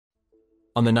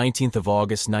On the 19th of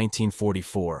August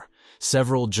 1944,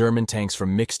 several German tanks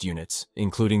from mixed units,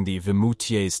 including the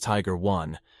Vimoutiers Tiger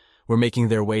I, were making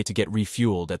their way to get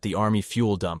refueled at the Army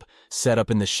fuel dump set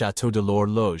up in the Château de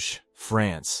l'Horloge,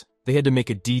 France. They had to make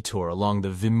a detour along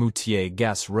the Vimoutiers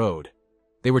gas road.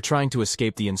 They were trying to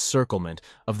escape the encirclement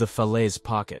of the Falaise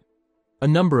pocket. A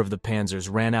number of the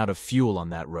Panzers ran out of fuel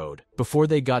on that road before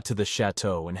they got to the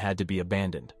chateau and had to be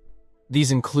abandoned.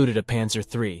 These included a Panzer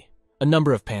III, a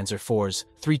number of Panzer IVs,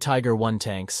 3 Tiger I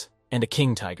tanks, and a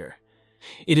King Tiger.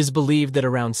 It is believed that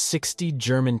around 60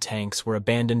 German tanks were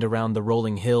abandoned around the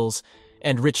rolling hills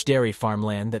and rich dairy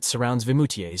farmland that surrounds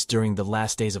Vimoutiers during the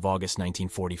last days of August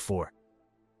 1944.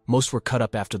 Most were cut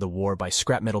up after the war by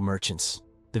scrap metal merchants.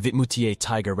 The Vimoutiers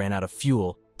Tiger ran out of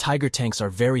fuel. Tiger tanks are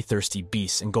very thirsty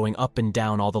beasts, and going up and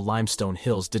down all the limestone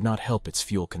hills did not help its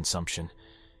fuel consumption.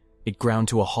 It ground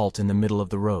to a halt in the middle of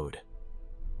the road.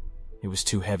 It was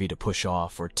too heavy to push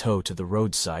off or tow to the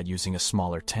roadside using a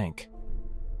smaller tank.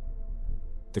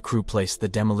 The crew placed the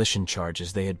demolition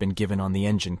charges they had been given on the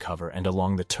engine cover and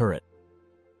along the turret.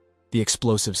 The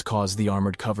explosives caused the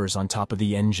armored covers on top of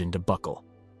the engine to buckle.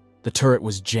 The turret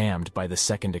was jammed by the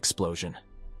second explosion.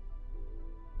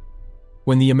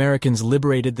 When the Americans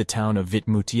liberated the town of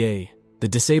Vimoutiers, the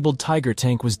disabled Tiger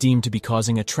tank was deemed to be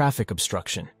causing a traffic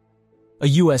obstruction. A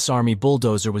U.S. Army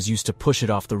bulldozer was used to push it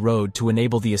off the road to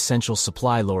enable the essential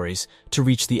supply lorries to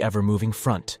reach the ever-moving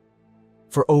front.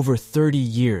 For over 30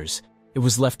 years, it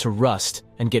was left to rust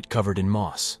and get covered in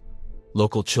moss.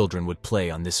 Local children would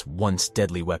play on this once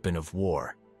deadly weapon of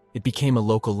war. It became a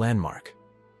local landmark.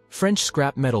 French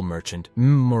scrap metal merchant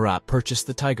Murat purchased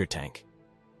the Tiger tank.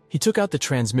 He took out the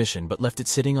transmission but left it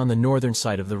sitting on the northern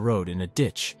side of the road in a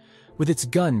ditch, with its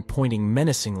gun pointing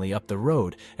menacingly up the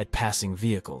road at passing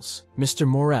vehicles. Mr.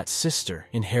 Murat's sister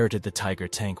inherited the Tiger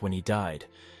tank when he died.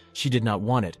 She did not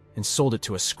want it and sold it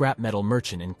to a scrap metal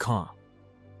merchant in Caen.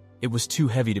 It was too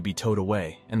heavy to be towed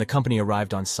away, and the company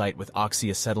arrived on site with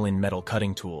oxyacetylene metal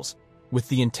cutting tools, with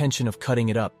the intention of cutting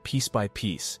it up piece by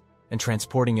piece and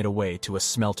transporting it away to a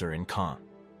smelter in Caen.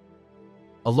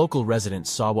 A local resident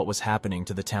saw what was happening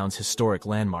to the town's historic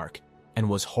landmark and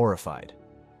was horrified.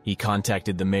 He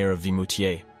contacted the mayor of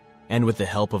Vimoutiers, and with the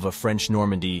help of a French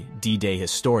Normandy D-Day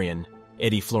historian,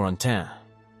 Eddy Florentin,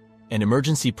 an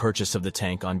emergency purchase of the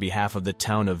tank on behalf of the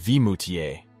town of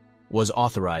Vimoutiers was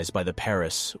authorized by the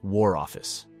Paris War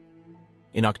Office.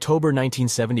 In October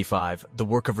 1975, the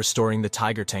work of restoring the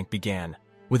Tiger tank began,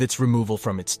 with its removal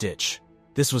from its ditch.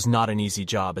 This was not an easy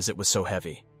job as it was so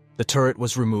heavy. The turret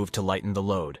was removed to lighten the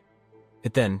load.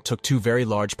 It then took 2 very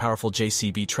large, powerful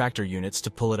JCB tractor units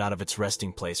to pull it out of its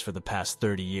resting place for the past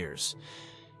 30 years.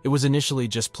 It was initially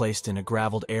just placed in a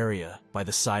graveled area by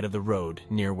the side of the road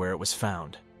near where it was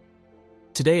found.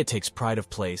 Today it takes pride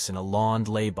of place in a lawned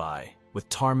lay-by with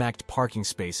tarmacked parking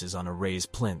spaces on a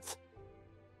raised plinth.